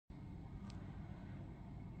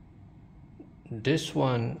This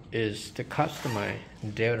one is the customized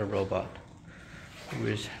Delta robot,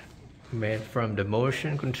 which made from the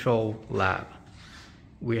motion control lab.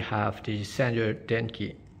 We have the Sanyo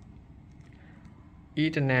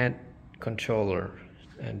Ethernet controller,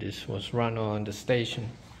 and this was run on the station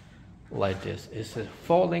like this. It's a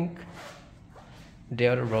 4-link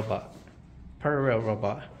Delta robot, parallel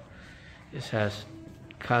robot. It has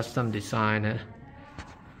custom design.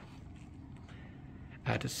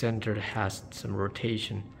 At the center it has some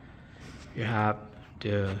rotation. You have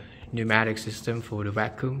the pneumatic system for the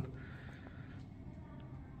vacuum.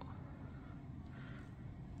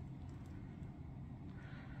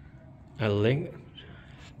 A link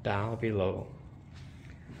down below.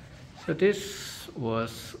 So this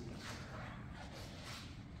was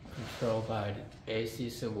controlled by the AC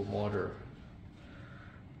servo motor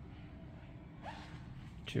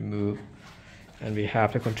to move, and we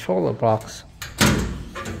have the controller box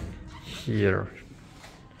here.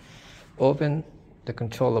 Open the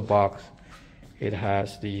controller box. It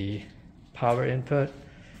has the power input,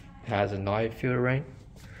 it has a noise filtering,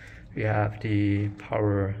 we have the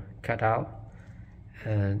power cutout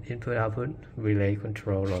and input output relay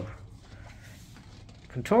controller.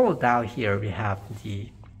 Controller down here we have the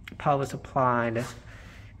power supply,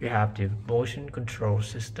 we have the motion control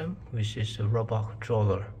system, which is a robot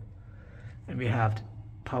controller, and we have the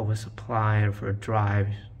power supply for drive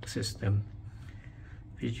system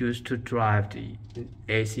we use to drive the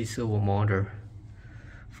AC servo motor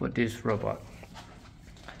for this robot.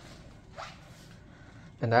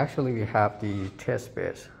 And actually we have the test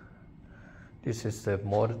bed. This is the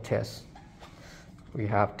motor test. We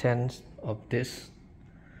have 10 of this.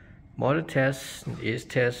 Motor test and each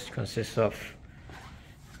test consists of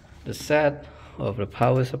the set of the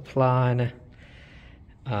power supply.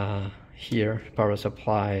 Here power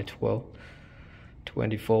supply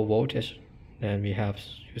 24 voltage. Then we have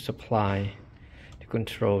to supply to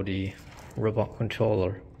control the robot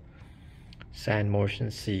controller, Sand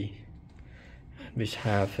Motion C, which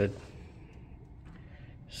have a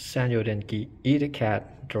Sanyo Ethernet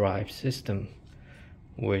drive system,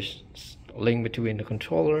 which is link between the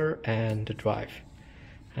controller and the drive,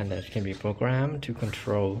 and that can be programmed to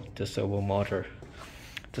control the servo motor.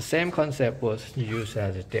 The same concept was used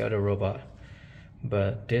as a Delta robot,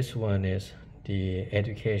 but this one is the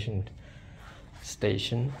education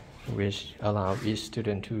station, which allows each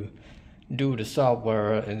student to do the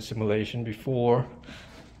software and simulation before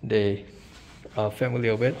they are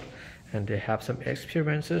familiar with, and they have some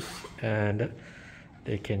experiences, and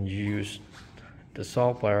they can use the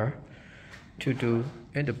software to do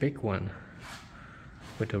in the big one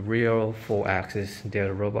with a real 4-axis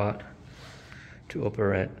Delta robot to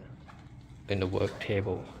operate in the work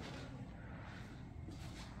table.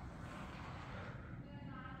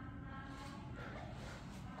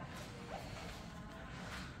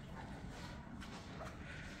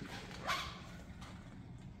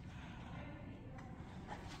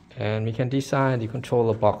 And we can design the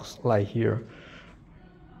controller box like here.